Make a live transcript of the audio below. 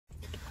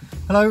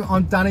Hello,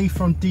 I'm Danny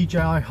from DJI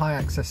High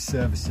Access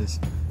Services.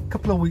 A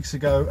couple of weeks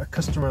ago, a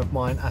customer of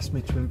mine asked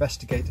me to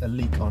investigate a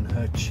leak on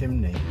her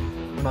chimney.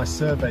 When I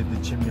surveyed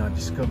the chimney, I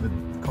discovered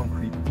the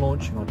concrete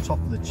flauncing on top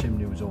of the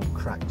chimney was all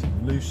cracked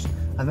and loose,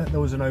 and that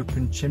there was an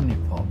open chimney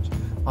pot.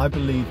 I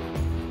believe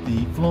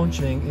the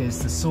flauncing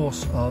is the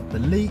source of the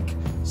leak,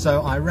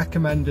 so I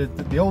recommended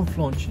that the old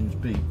flauncings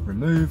be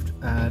removed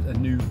and a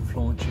new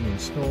flauncing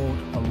installed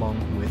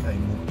along with a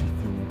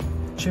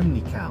multi-fuel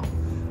chimney cowl.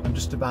 I'm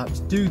just about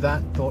to do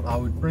that. Thought I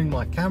would bring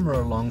my camera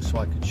along so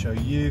I could show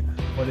you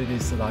what it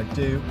is that I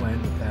do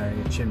when repairing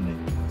a chimney.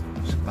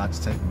 I'm just about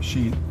to take the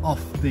machine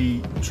off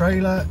the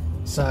trailer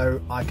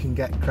so I can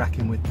get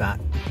cracking with that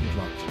if you'd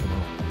like to come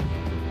along.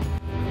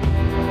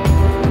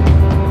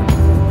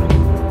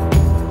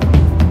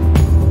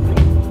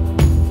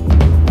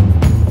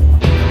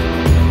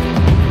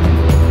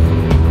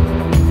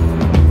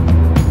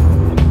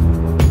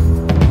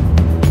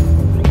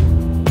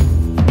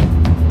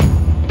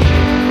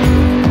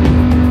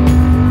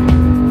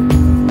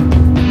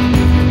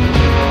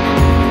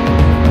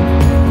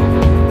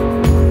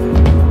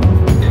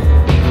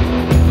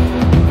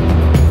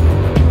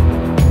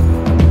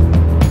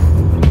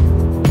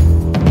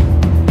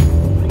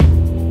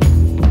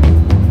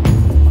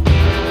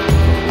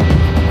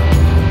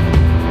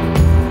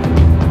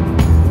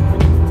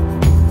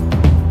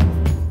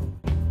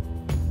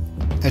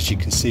 As you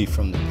can see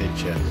from the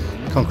picture,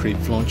 concrete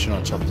flauncing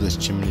on top of this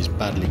chimney is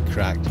badly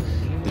cracked.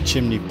 The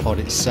chimney pod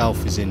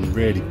itself is in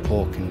really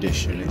poor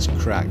condition. It's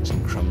cracked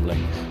and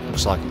crumbling.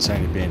 Looks like it's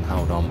only being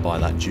held on by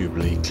that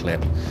Jubilee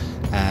clip.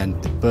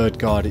 And the bird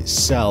guard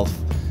itself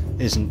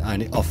isn't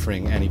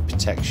offering any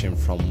protection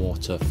from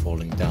water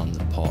falling down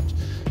the pot.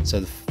 So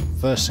the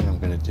first thing I'm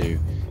going to do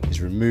is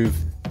remove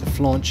the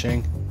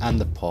flauncing and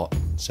the pot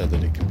so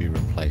that it can be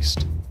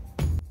replaced.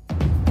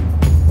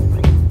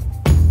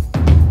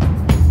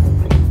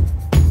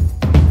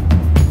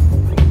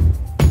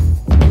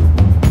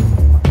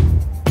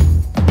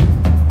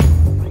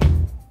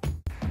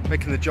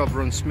 Making the job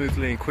run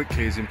smoothly and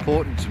quickly is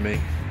important to me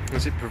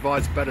as it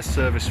provides better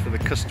service for the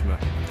customer,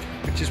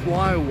 which is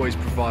why I always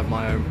provide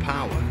my own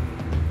power.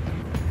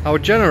 Our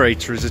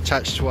generator is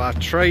attached to our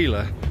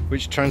trailer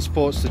which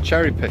transports the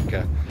cherry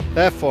picker,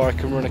 therefore I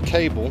can run a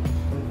cable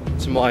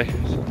to my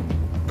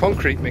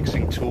concrete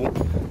mixing tool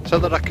so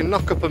that I can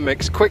knock up a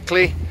mix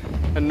quickly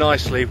and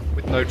nicely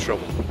with no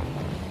trouble.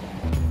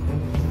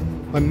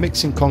 When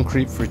mixing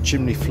concrete for a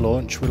chimney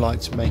flaunch, we like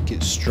to make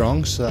it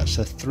strong, so that's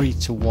a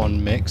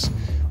 3-to-1 mix.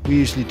 We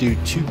usually do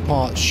 2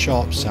 parts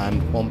sharp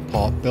sand, 1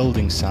 part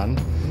building sand.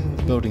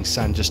 The building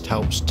sand just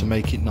helps to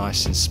make it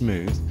nice and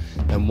smooth,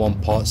 and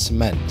 1 part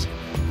cement.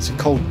 It's a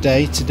cold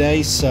day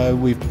today, so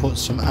we've put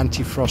some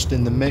anti-frost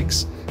in the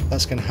mix.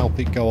 That's going to help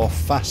it go off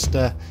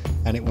faster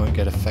and it won't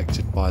get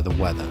affected by the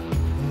weather.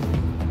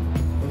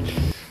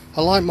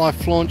 I like my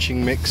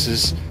flauncing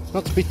mixers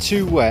not to be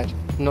too wet,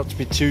 not to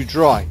be too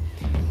dry.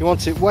 You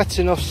want it wet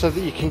enough so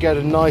that you can get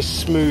a nice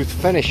smooth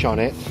finish on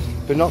it,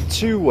 but not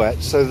too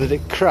wet so that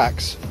it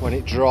cracks when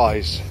it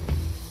dries.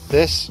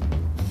 This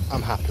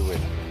I'm happy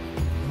with.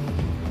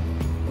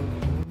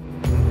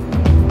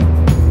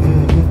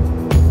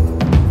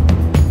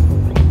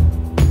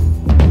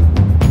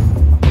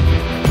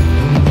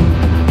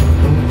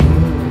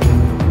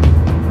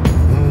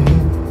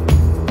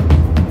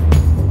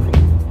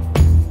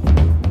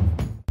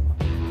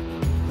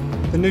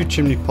 The new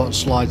chimney pot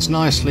slides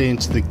nicely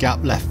into the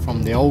gap left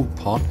from the old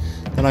pot.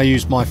 Then I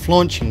use my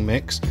flauncing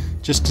mix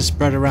just to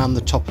spread around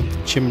the top of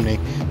the chimney,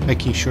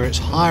 making sure it's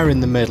higher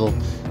in the middle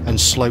and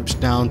slopes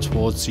down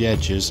towards the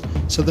edges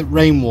so that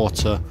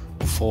rainwater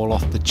will fall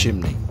off the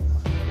chimney.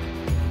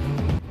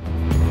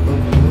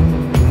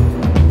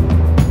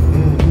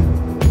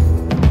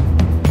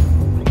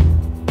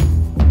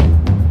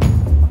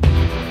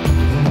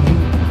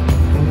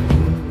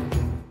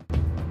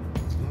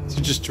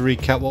 So just to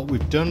recap what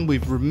we've done,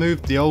 we've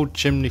removed the old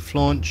chimney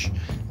flaunch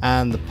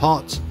and the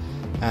pot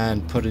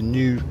and put a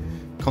new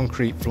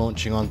concrete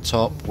flauncing on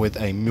top with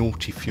a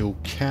multi-fuel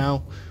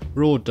cowl.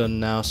 We're all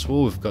done now, so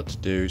all we've got to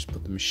do is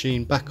put the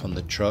machine back on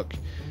the truck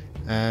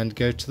and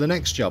go to the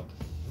next job.